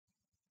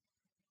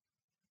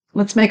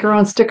Let's make our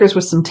own stickers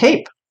with some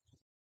tape.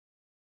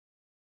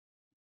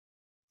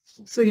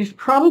 So you've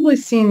probably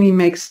seen me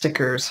make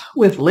stickers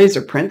with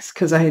laser prints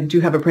because I do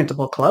have a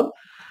printable club.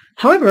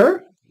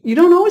 However, you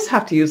don't always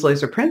have to use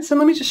laser prints. And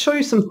let me just show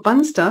you some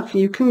fun stuff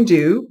you can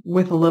do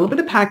with a little bit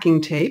of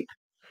packing tape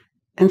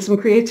and some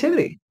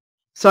creativity.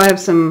 So I have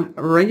some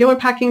regular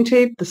packing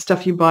tape, the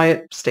stuff you buy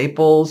at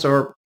Staples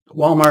or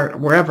Walmart or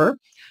wherever.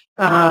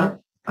 I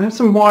have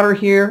some water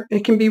here.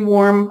 It can be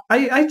warm.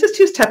 I just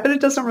use tepid.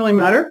 It doesn't really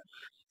matter.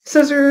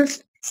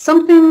 Scissors,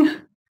 something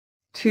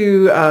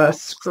to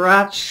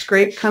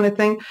scrape kind of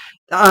thing.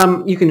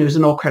 You can use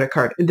an old credit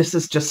card. This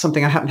is just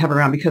something I happen to have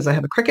around because I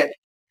have a Cricut.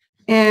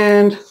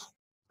 And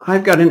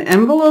I've got an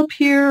envelope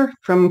here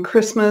from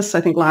Christmas.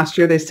 I think last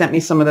year they sent me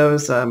some of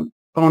those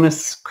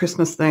bonus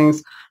Christmas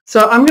things.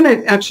 So I'm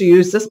going to actually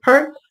use this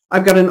part.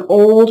 I've got an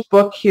old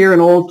book here, an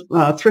old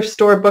thrift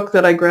store book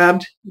that I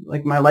grabbed,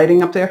 like my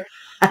lighting up there.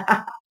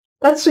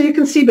 That's so you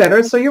can see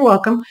better, so you're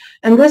welcome.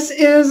 And this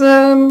is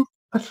a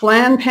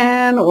flan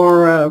pan,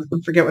 or I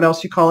forget what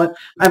else you call it.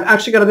 I've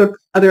actually got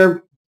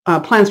other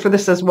plans for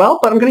this as well,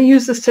 but I'm going to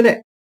use this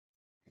today.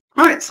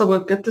 All right, so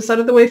we'll get this out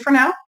of the way for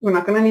now. We're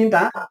not going to need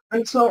that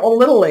until a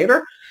little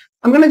later.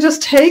 I'm going to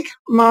just take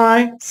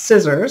my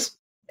scissors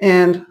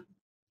and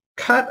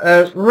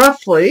cut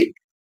roughly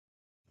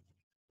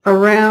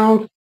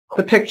around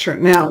the picture.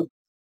 Now,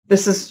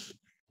 this is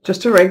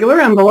just a regular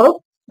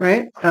envelope,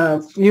 right?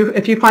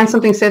 If you find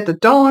something, say, at the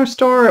dollar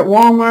store, at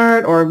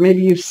Walmart, or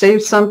maybe you've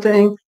saved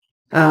something,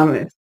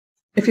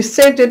 if you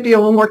saved it, be a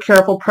little more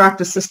careful.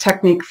 Practice this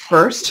technique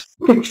first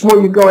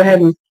before you go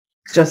ahead and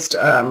just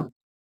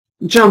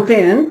jump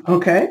in,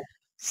 okay?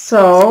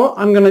 So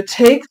I'm going to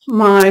take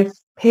my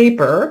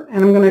paper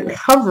and I'm going to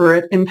cover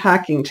it in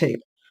packing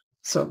tape.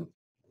 So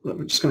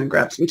we're just going to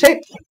grab some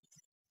tape.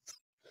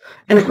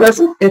 And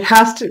it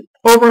has to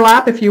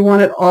overlap if you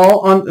want it all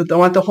on,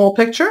 want the whole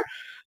picture,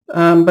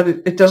 but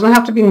it doesn't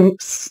have to be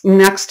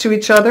next to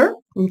each other,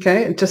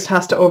 okay? It just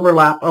has to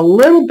overlap a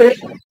little bit.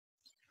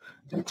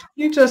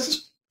 You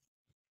just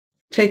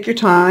take your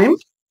time.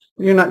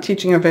 You're not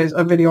teaching a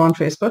video on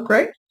Facebook,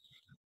 right?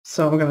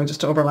 So I'm going to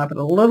just overlap it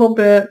a little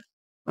bit.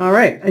 All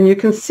right, and you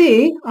can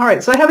see, all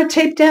right, so I have it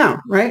taped down,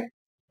 right?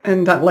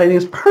 And that lighting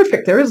is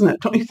perfect there, isn't it?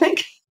 Don't you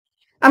think?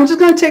 I'm just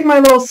going to take my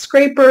little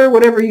scraper,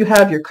 whatever you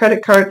have, your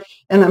credit card,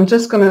 and I'm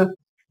just going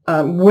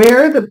to,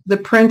 where the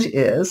print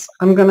is,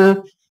 I'm going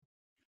to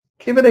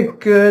give it a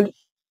good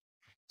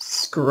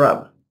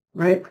scrub,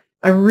 right?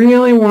 I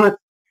really want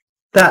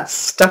that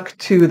stuck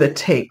to the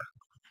tape.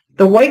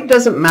 The white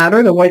doesn't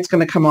matter. The white's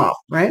going to come off,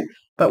 right?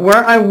 But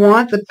where I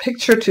want the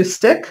picture to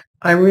stick,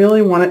 I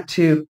really want it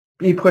to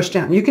be pushed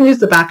down. You can use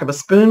the back of a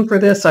spoon for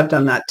this. I've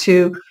done that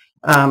too.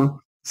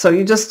 So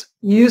you just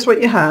use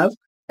what you have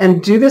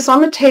and do this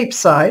on the tape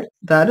side.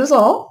 That is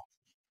all.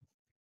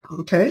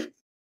 Okay.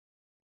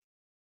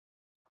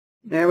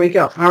 There we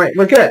go. All right,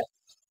 we're good.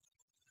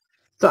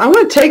 So I'm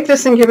going to take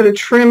this and give it a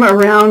trim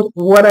around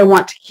what I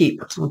want to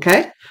keep.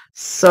 Okay.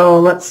 So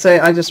let's say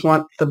I just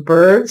want the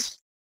birds.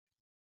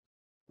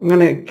 I'm going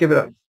to give it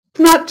a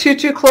not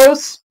too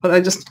close, but I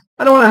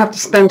don't want to have to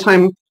spend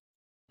time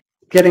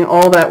getting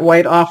all that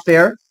white off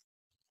there.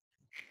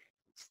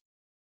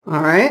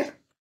 All right.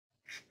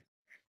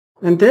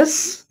 And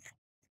this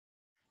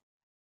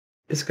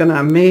is going to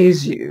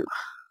amaze you.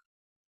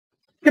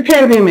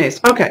 Prepare to be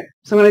amazed. Okay,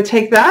 so I'm going to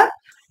take that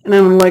and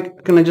I'm going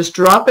to just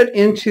drop it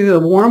into the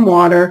warm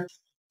water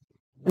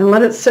and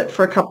let it sit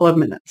for a couple of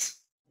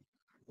minutes.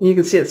 And you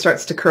can see it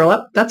starts to curl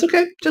up. That's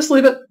okay. Just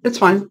leave it. It's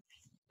fine.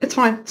 It's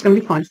fine. It's going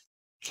to be fine.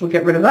 So we'll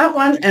get rid of that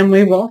one and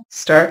we will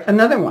start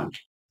another one.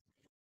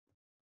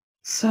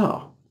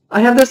 So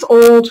I have this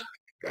old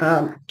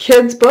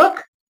kids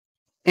book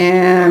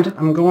and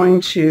I'm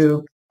going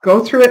to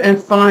go through it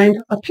and find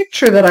a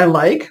picture that I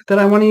like that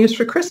I want to use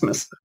for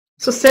Christmas.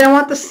 So say I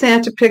want the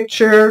Santa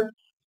picture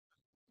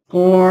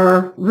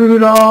or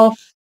Rudolph,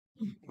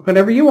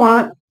 whatever you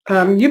want.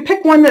 You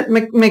pick one that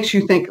makes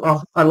you think,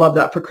 oh, I love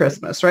that for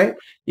Christmas, right?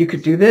 You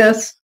could do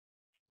this.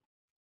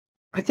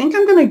 I think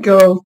I'm going to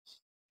go,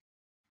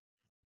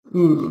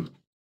 I'm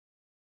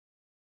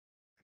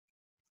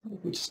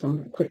just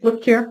going to quick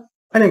look here.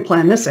 I didn't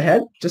plan this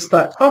ahead. Just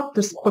thought, oh,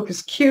 this book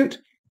is cute.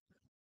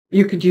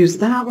 You could use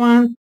that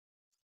one.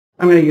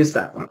 I'm going to use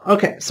that one.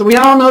 Okay, so we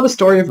all know the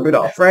story of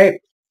Rudolph, right?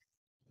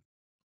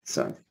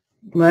 So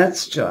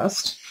let's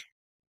just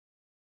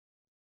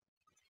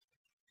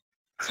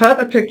cut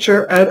a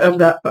picture out of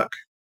that book.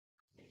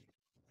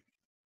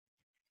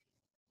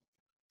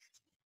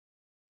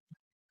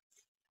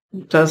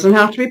 It doesn't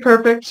have to be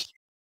perfect.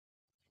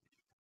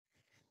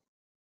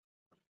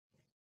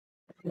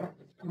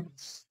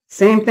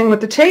 Same thing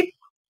with the tape.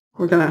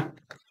 We're going to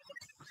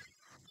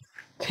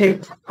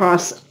tape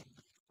across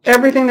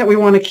everything that we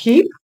want to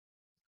keep.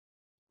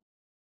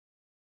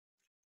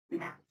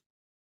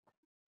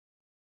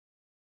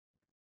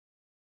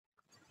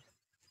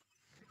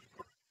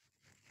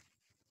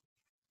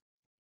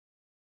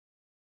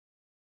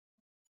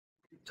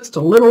 Just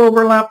a little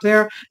overlap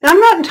there. And I'm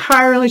not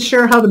entirely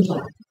sure how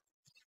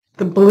the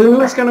the blue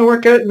is going to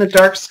work out in the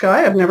dark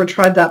sky. I've never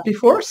tried that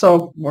before,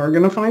 so we're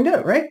going to find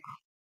out, right?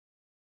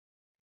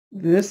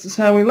 This is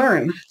how we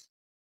learn.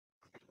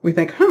 We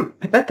think,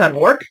 I bet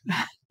that'll work.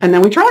 And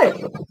then we try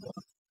it.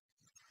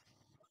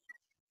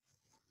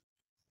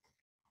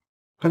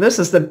 But this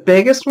is the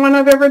biggest one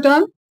I've ever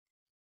done.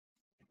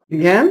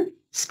 Again,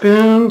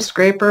 spoon,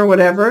 scraper,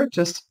 whatever.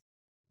 Just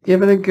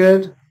give it a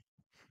good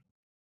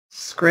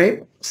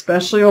scrape,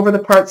 especially over the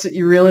parts that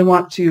you really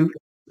want to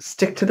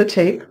stick to the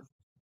tape.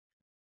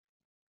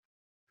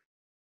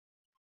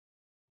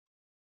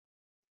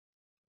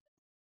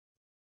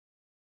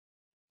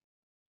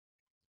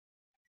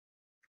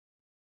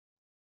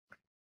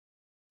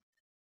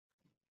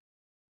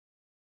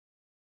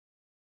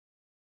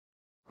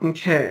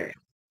 Okay.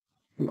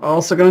 I'm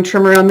also going to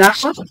trim around that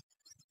one.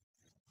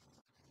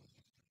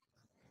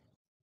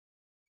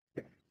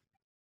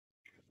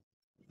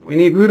 We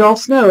need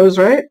Rudolph's nose,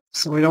 right?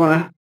 So we don't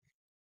want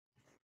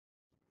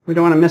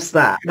to miss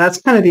that.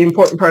 That's kind of the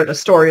important part of the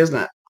story,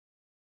 isn't it?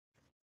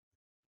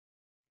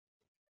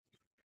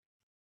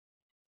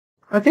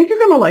 I think you're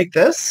going to like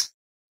this.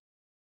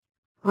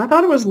 I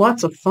thought it was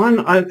lots of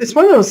fun. It's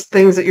one of those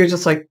things that you're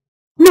just like,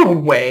 no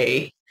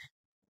way.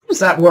 How does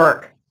that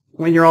work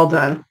when you're all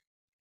done?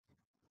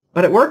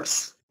 But it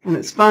works, and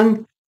it's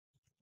fun.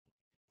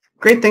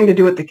 Great thing to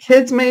do with the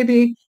kids,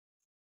 maybe,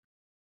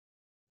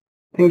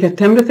 and get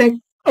them to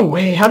think, oh,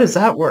 wait, how does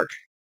that work?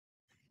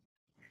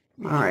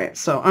 All right,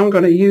 so I'm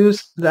going to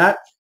use that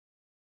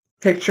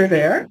picture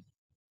there.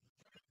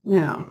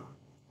 Now,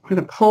 I'm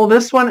going to pull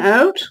this one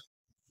out.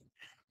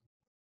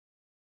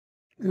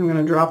 And I'm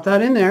going to drop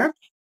that in there.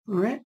 All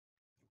right.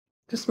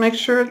 Just make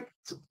sure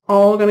it's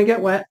all going to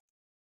get wet.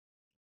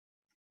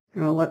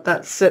 I'm going to let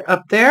that sit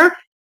up there.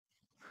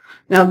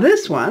 Now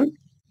this one,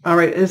 all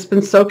right, it's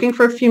been soaking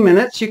for a few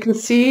minutes. You can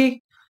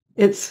see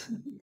it's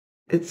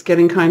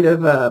getting kind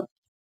of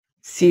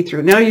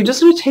see-through. Now you're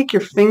just going to take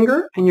your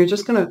finger and you're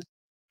just going to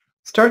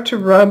start to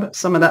rub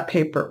some of that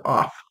paper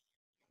off.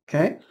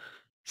 Okay,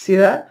 see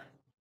that?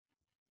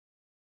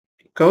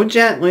 Go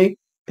gently.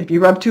 If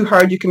you rub too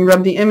hard, you can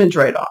rub the image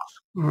right off.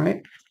 All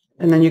right,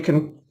 and then you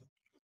can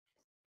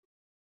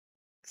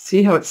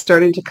see how it's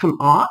starting to come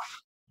off.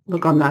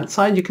 Look on that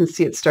side, you can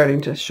see it's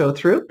starting to show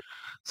through.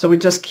 So we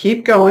just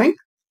keep going.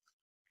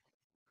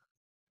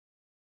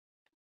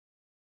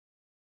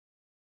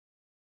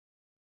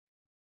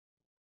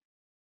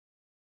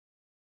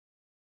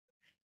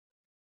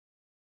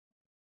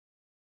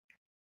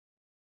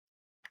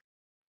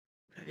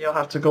 You'll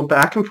have to go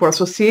back and forth.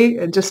 So see,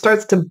 it just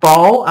starts to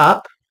ball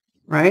up,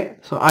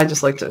 right? So I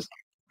just like to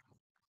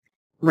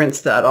rinse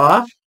that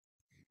off,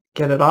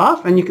 get it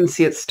off, and you can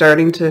see it's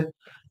starting to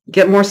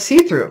get more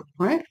see-through,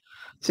 right?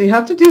 So you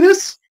have to do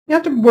this. You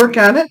have to work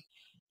at it.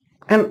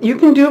 And you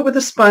can do it with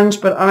a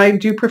sponge, but I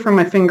do prefer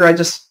my finger. I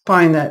just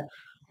find that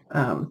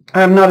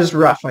I'm not as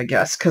rough, I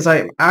guess, because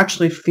I'm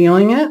actually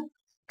feeling it.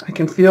 I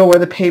can feel where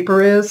the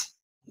paper is,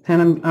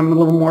 and I'm a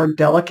little more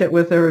delicate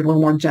with it, or a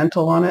little more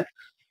gentle on it.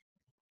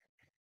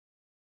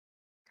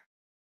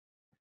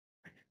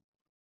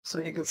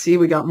 So you can see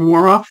we got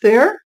more off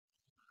there.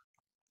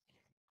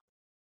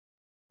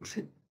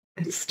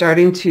 It's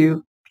starting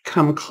to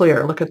become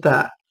clear. Look at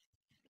that.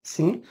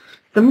 See?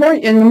 The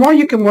more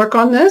you can work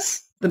on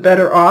this, the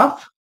better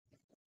off.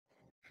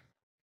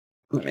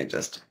 Let me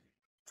just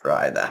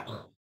try that.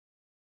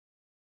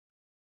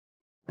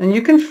 And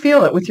you can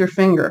feel it with your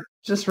finger.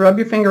 Just rub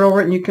your finger over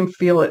it and you can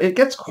feel it. It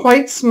gets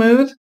quite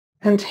smooth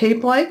and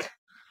tape-like,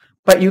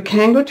 but you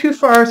can go too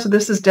far, so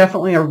this is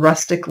definitely a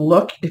rustic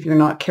look if you're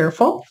not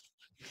careful.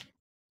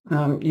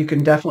 You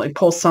can definitely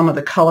pull some of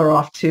the color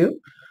off too.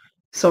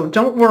 So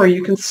don't worry,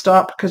 you can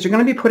stop because you're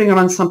going to be putting it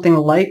on something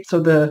light, so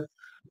the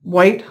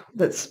white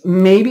that's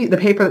maybe, the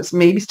paper that's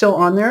maybe still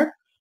on there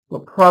will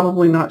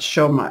probably not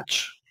show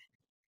much.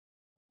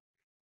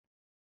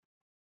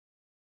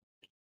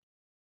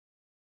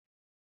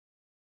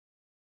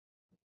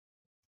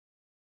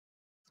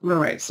 All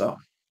right, so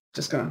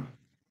just going to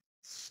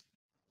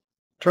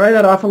dry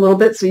that off a little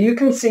bit so you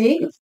can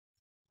see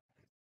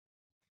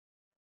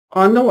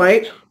on the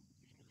white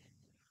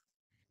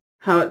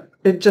how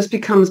it just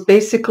becomes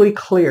basically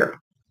clear.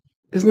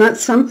 Isn't that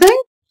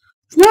something?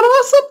 Isn't that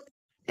awesome?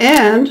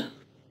 And,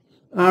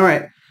 all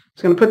right,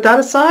 just going to put that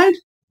aside.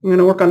 I'm going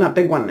to work on that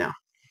big one now.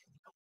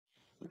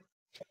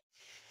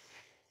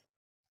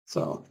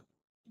 So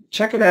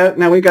check it out.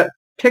 Now we've got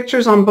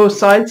pictures on both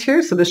sides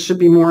here, so this should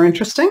be more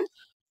interesting.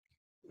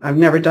 I've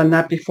never done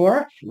that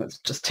before. Let's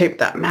just tape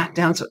that mat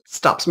down so it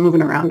stops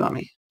moving around on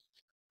me.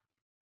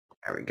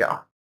 There we go.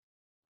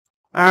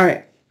 All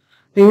right.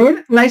 You need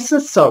it nice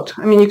and soaked.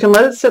 I mean, you can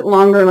let it sit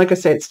longer. Like I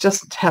say, it's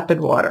just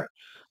tepid water.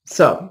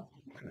 So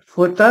I'm going to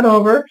flip that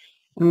over.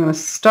 I'm going to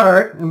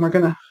start, and we're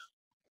going to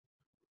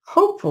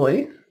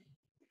hopefully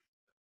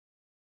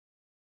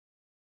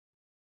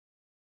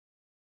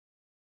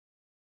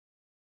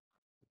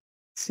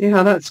see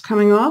how that's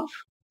coming off.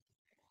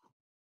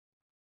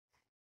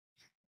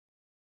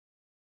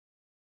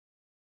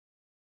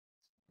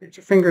 Get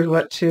your fingers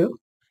wet too.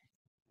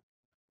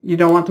 You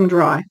don't want them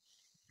dry.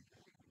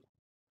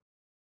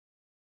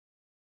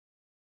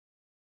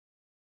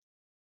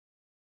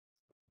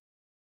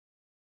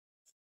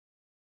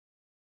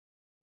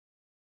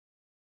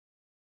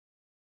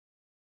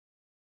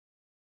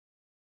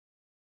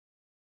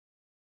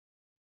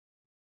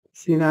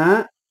 See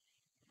that?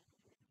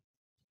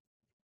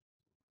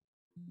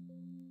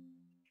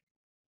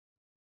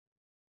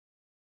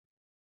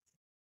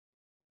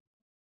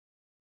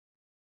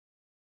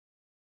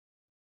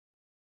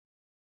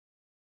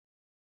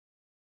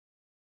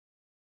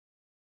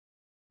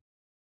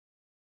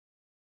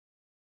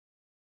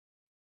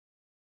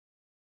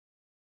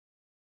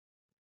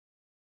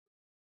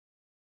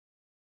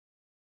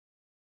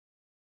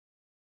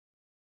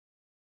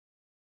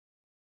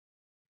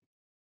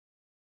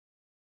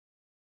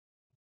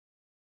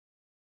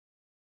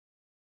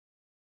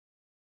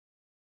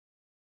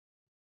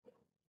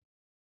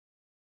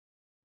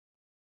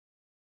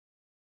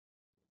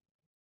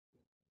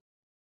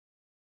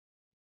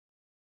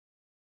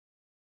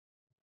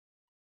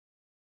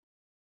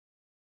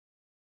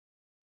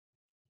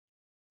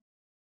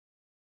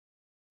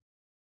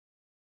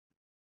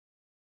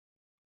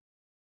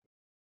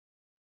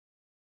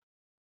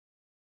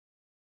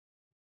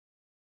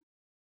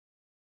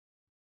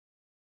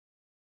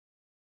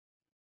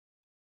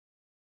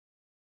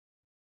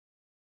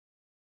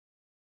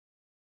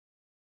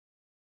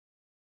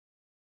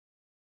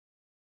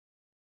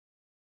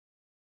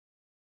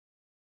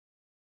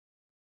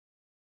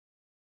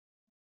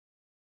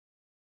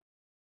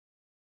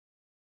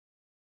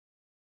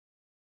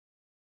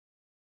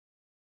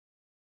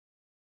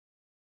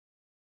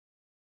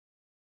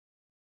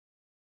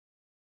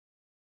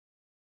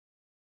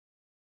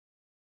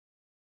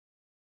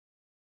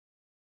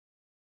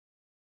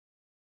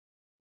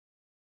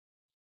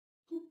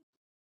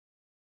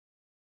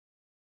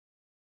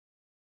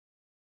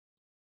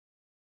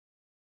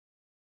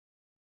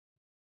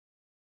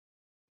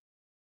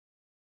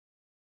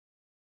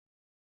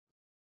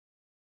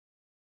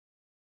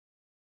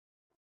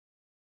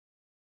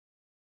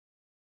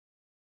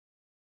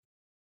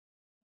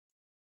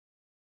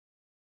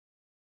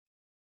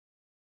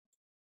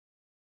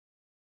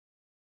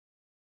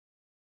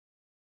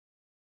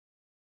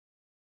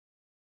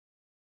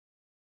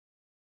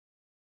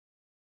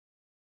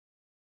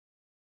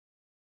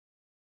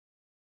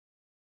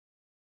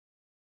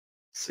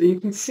 So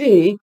you can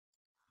see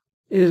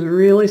it is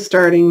really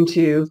starting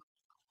to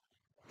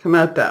come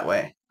out that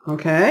way.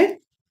 Okay.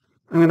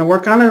 I'm going to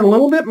work on it a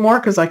little bit more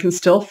because I can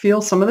still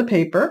feel some of the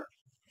paper.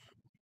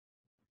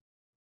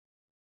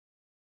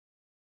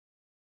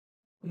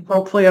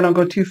 Hopefully I don't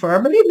go too far,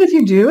 but even if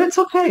you do, it's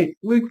okay.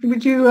 We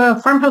do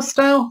farmhouse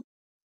style.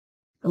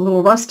 A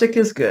little rustic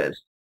is good.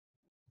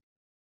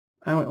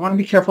 I want to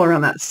be careful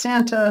around that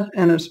Santa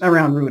and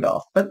around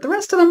Rudolph, but the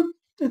rest of them,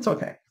 it's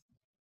okay.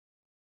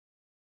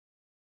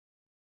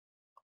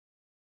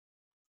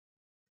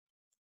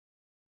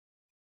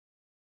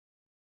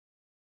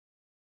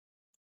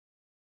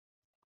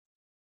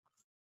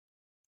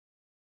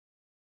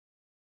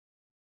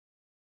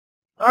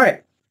 All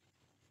right.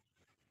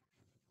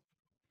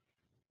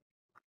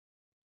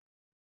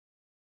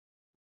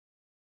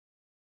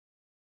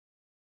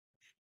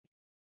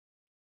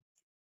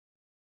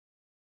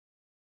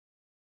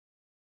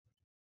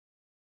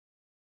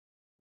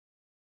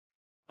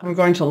 I'm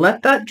going to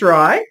let that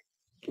dry.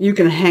 You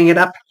can hang it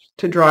up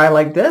to dry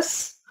like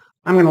this.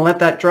 I'm going to let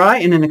that dry,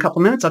 and in a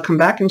couple minutes, I'll come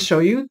back and show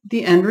you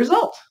the end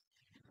result.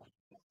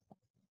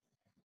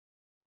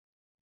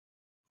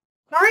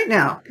 All right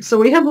now, so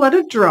we have let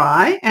it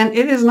dry, and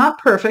it is not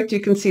perfect. You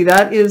can see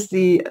that is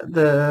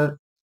the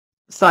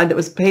side that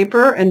was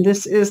paper, and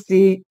this is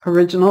the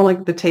original,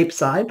 like the tape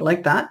side,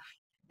 like that.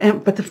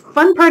 But the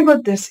fun part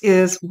about this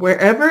is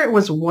wherever it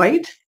was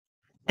white,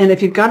 and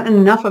if you've got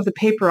enough of the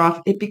paper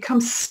off, it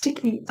becomes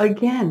sticky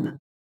again.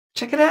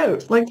 Check it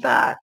out, like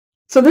that.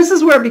 So this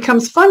is where it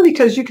becomes fun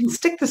because you can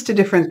stick this to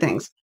different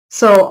things.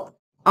 So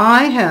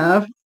I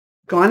have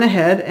gone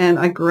ahead and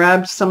I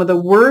grabbed some of the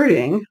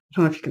wording, I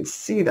don't know if you can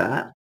see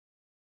that,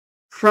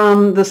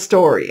 from the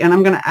story, and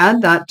I'm going to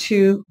add that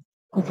to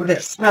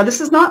this. Now, this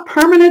is not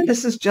permanent.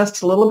 This is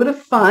just a little bit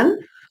of fun,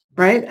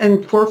 right?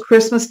 And for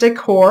Christmas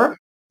decor,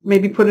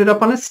 maybe put it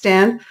up on a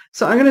stand.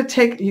 So I'm going to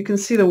take, you can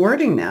see the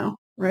wording now,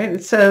 right?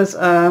 It says,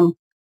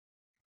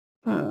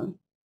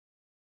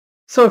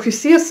 so if you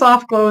see a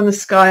soft glow in the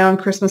sky on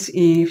Christmas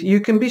Eve, you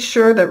can be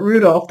sure that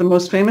Rudolph, the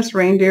most famous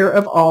reindeer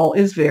of all,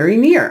 is very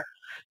near.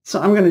 So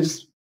I'm going to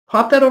just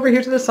pop that over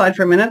here to the side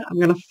for a minute. I'm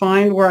going to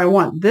find where I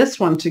want this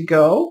one to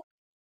go.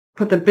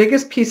 Put the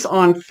biggest piece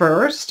on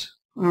first.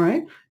 All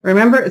right.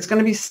 Remember, it's going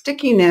to be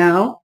sticky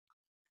now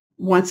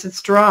once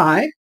it's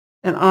dry,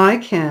 and I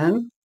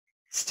can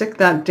stick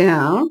that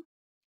down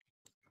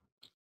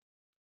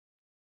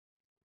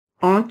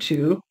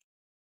onto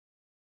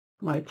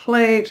my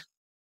plate.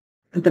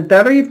 And the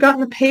better you've gotten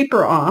the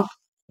paper off,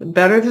 the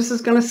better this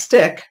is going to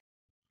stick.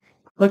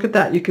 Look at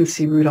that. You can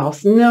see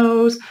Rudolph's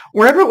nose.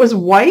 Wherever it was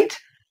white,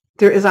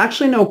 there is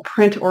actually no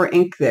print or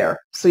ink there.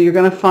 So you're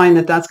going to find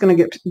that that's going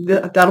to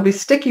get, that'll be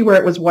sticky where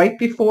it was white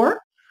before.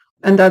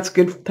 And that's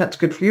good. That's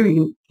good for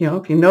you. You know,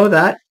 if you know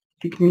that,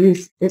 you can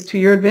use it to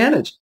your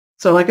advantage.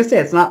 So like I say,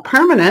 it's not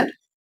permanent,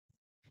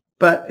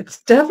 but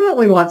it's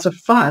definitely lots of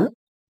fun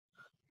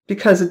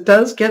because it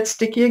does get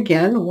sticky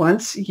again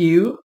once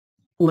you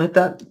let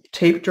that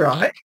tape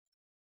dry.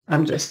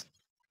 I'm just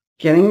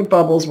getting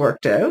bubbles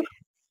worked out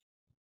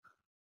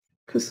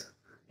because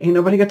ain't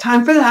nobody got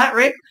time for that,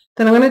 right?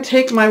 Then I'm going to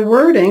take my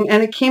wording,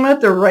 and it came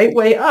out the right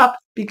way up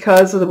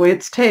because of the way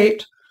it's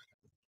taped.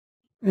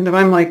 And if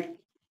I'm like,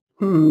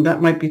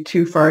 that might be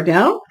too far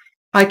down,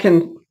 I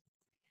can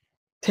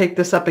take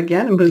this up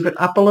again and move it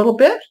up a little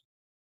bit.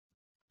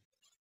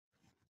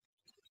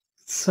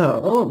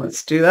 So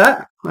let's do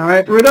that. All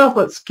right, Rudolph,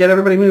 let's get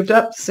everybody moved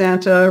up.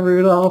 Santa,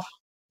 Rudolph.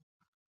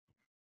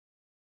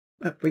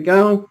 Up we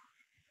go.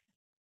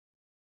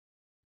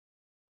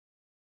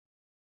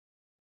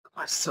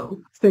 I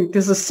think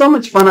this is so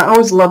much fun. I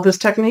always love this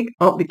technique.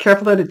 Oh, be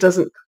careful that it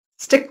doesn't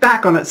stick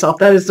back on itself.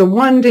 That is the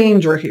one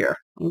danger here.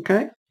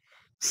 Okay,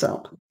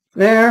 so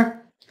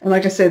there. And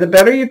like I say, the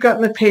better you've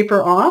gotten the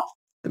paper off,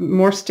 the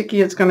more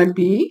sticky it's going to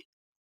be.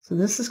 So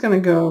this is going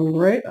to go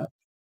right up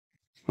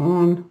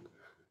on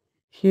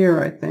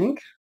here, I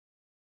think.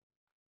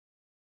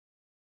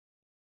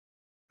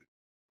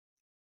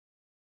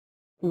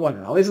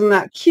 Wow, isn't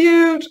that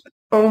cute?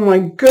 Oh my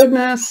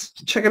goodness,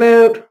 check it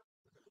out.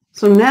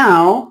 So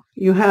now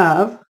you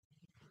have,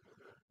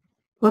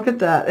 look at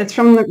that. It's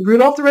from the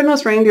Rudolph the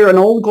Red-Nosed Reindeer, an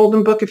old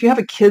golden book. If you have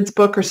a kid's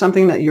book or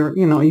something that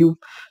you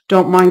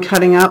don't mind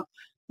cutting up.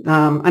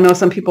 I know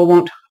some people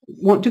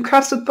won't do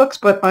crafts with books,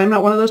 but I'm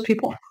not one of those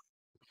people.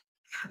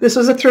 This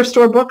was a thrift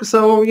store book,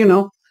 so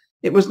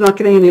it was not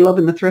getting any love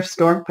in the thrift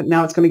store, but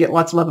now it's going to get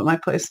lots of love at my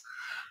place.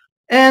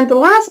 And the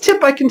last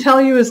tip I can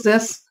tell you is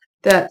this,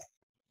 that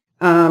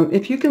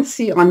if you can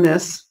see on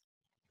this,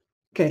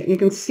 okay, you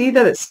can see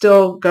that it's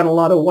still got a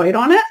lot of white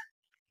on it.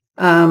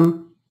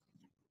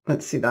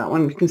 Let's see that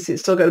one. You can see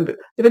it's still got a bit.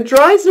 If it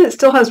dries and it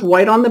still has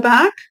white on the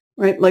back,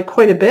 right, like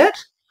quite a bit,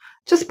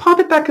 just pop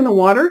it back in the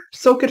water,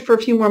 soak it for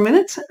a few more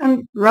minutes,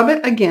 and rub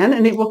it again,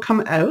 and it will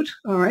come out.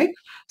 All right.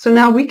 So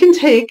now we can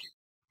take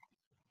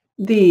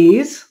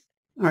these.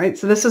 All right.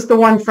 So this is the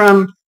one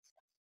from,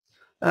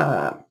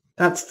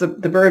 that's the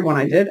bird one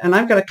I did. And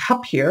I've got a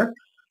cup here,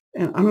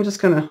 and I'm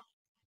just going to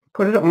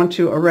put it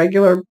onto a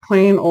regular,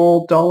 plain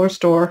old dollar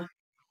store.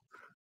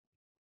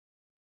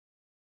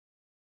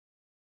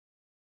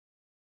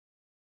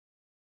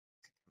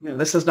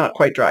 This is not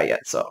quite dry yet,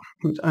 so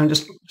I'm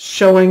just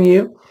showing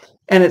you.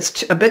 And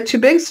it's a bit too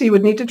big, so you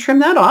would need to trim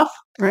that off,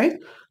 right?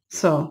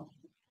 So,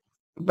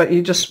 but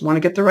you just want to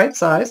get the right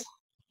size.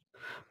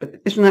 But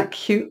isn't that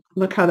cute?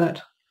 Look how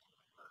that,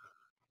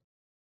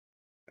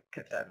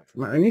 get that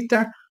from underneath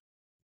there.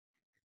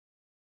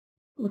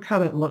 Look how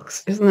that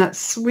looks. Isn't that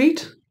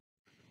sweet?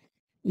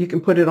 You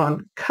can put it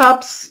on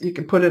cups. You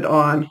can put it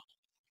on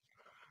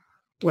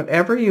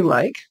whatever you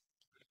like.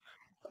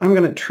 I'm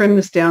going to trim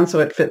this down so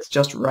it fits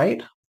just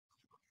right.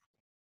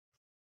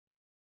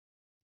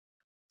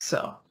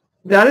 So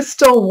that is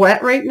still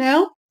wet right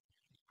now.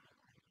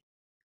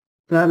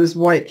 That is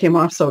why it came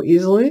off so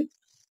easily,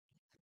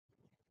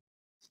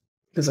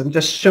 because I'm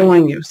just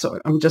showing you. So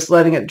I'm just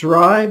letting it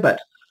dry, but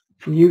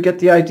you get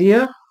the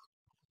idea.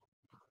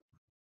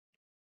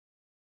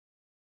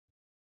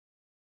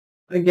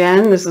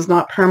 Again, this is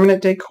not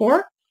permanent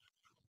decor,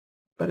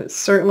 but it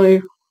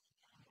certainly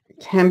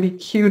can be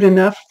cute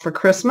enough for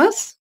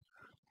Christmas.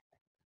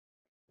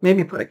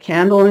 Maybe put a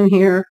candle in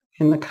here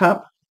in the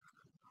cup.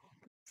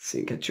 Let's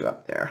see, get you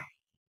up there.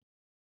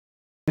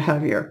 You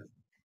have your.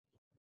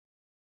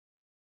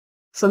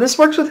 So this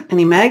works with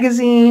any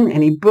magazine,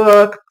 any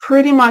book,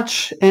 pretty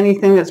much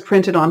anything that's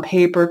printed on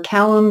paper,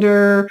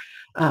 calendar,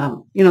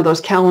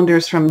 those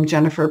calendars from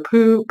Jennifer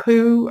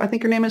Pooh, I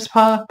think her name is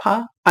Pa,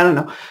 I don't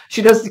know.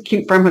 She does the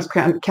cute farmhouse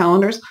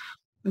calendars.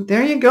 But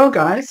there you go,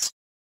 guys.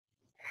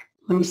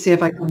 Let me see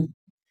if I can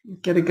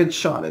get a good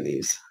shot of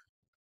these.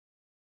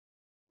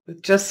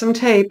 With just some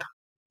tape.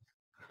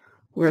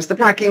 Where's the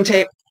packing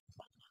tape?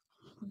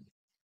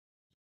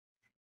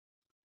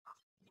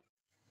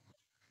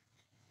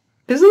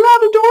 Isn't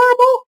that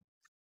adorable?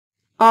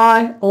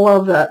 I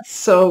love that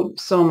so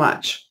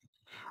much.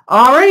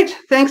 All right,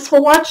 thanks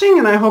for watching,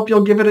 and I hope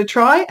you'll give it a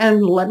try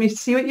and let me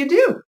see what you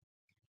do.